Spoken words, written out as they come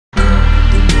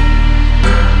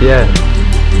Yeah.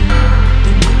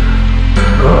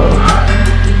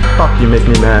 Ugh. Fuck, you make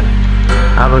me mad.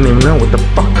 I don't even know what the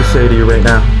fuck to say to you right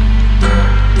now.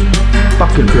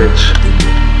 Fucking bitch.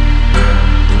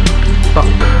 Fuck.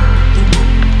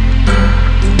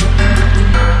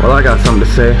 Well, I got something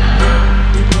to say.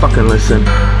 Fucking listen.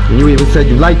 And you even said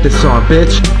you liked this song,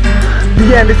 bitch.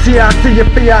 The end is here, I see your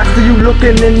fear, I see you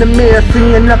looking in the mirror,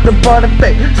 seeing nothing but a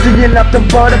fake, seeing nothing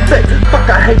but a fake. Fuck,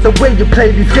 I hate the way you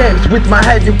play these games. With my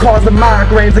head you causing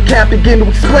migraines, I can't begin to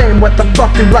explain what the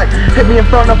fuck you like. Hit me in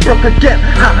front of Brooke again,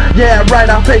 ha, yeah right,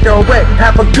 I'll take her away.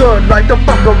 Have a good life, don't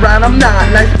fuck around, I'm not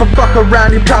nice, but fuck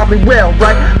around you probably will,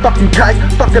 right? Fucking kite,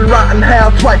 fucking rotten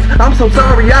hell twice. I'm so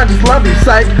sorry, I just love you,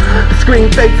 psych. The screen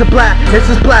fades to black, it's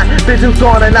just black, vision's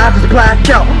gone and I just black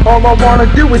out. All I wanna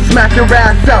do is smack your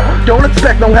ass out. Don't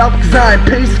expect no help cause I ain't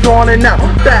peace gone and out.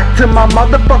 Back to my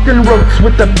motherfucking roots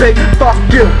with the big fuck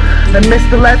you. And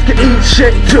Mr. Les can eat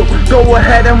shit too. Go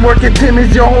ahead and work at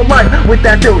Timmy's your whole life with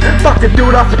that dude. Fuck it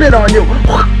dude, I'll spit on you.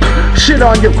 Shit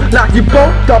on you, lock you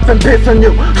both up and piss on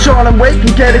you. Sean and Wade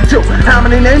can get it too. How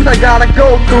many names I gotta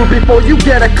go through before you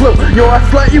get a clue? You're a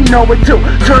slut, you know it too.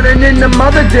 Turning into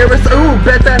mother dearest, ooh,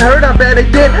 bet that hurt, I bet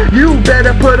it did. You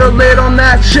better put a lid on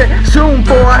that shit soon,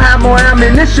 for I have more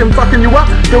ammunition. Fucking you up,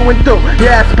 through and through.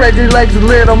 Yeah, spread your legs a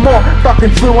little more.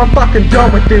 Fucking slew, I'm fucking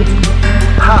done with you.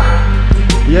 Ha.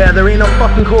 Yeah, there ain't no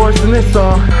fucking chorus in this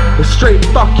song. It's straight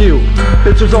fuck you.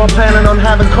 Bitch was all planning on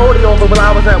having Cody over when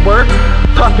I was at work.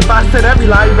 Fuck, if I said every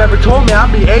lie you've ever told me,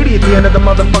 I'd be 80 at the end of the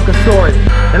motherfucking story.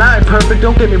 And I ain't perfect,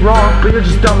 don't get me wrong, but you're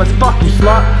just dumb as fuck, you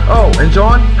slut. Oh, and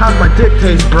John, how's my dick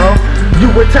taste, bro? You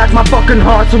attack my fucking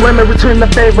heart, so let me return the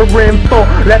favor in full.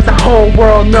 Let the whole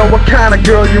world know what kind of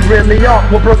girl you really are.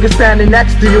 Well, Brooke is standing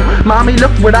next to you. Mommy,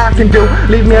 look what I can do.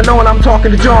 Leave me alone, I'm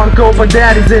talking to John Go, but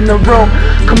daddy's in the room.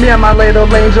 Come here, my little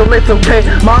angel, it's okay.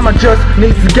 Mama just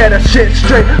needs to get her shit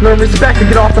straight. Learn respect and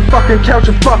get off the fucking couch,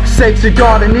 and fuck's sakes, your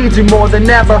daughter needs you more than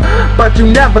ever. But you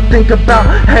never think about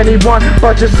anyone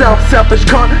but yourself. Selfish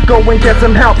cunt, go and get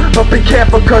some help. But be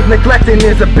careful cause neglecting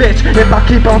is a bitch. If I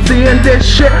keep on seeing this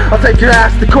shit, I'll take your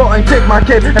ass to court and take my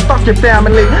kid and fuck your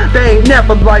family. They ain't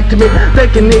never liked me, they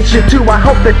can eat shit too. I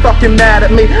hope they fucking mad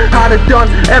at me. I'd have done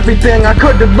everything I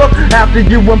could to look after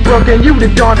you and Brooke, and you'd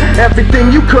have done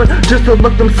everything you could just to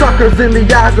look them suckers in the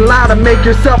eyes and lie to make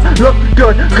yourself look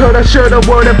good. Coulda, shoulda,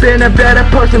 woulda been a better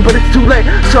person, but it's too late.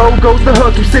 So goes the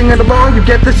hook, you sing it along, you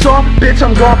get this song, bitch,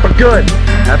 I'm gone for good.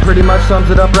 That pretty much sums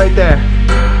it up right there.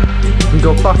 You can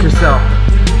go fuck yourself.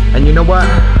 And you know what?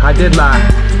 I did lie,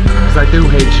 cause I do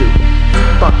hate you.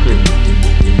 Fuck you.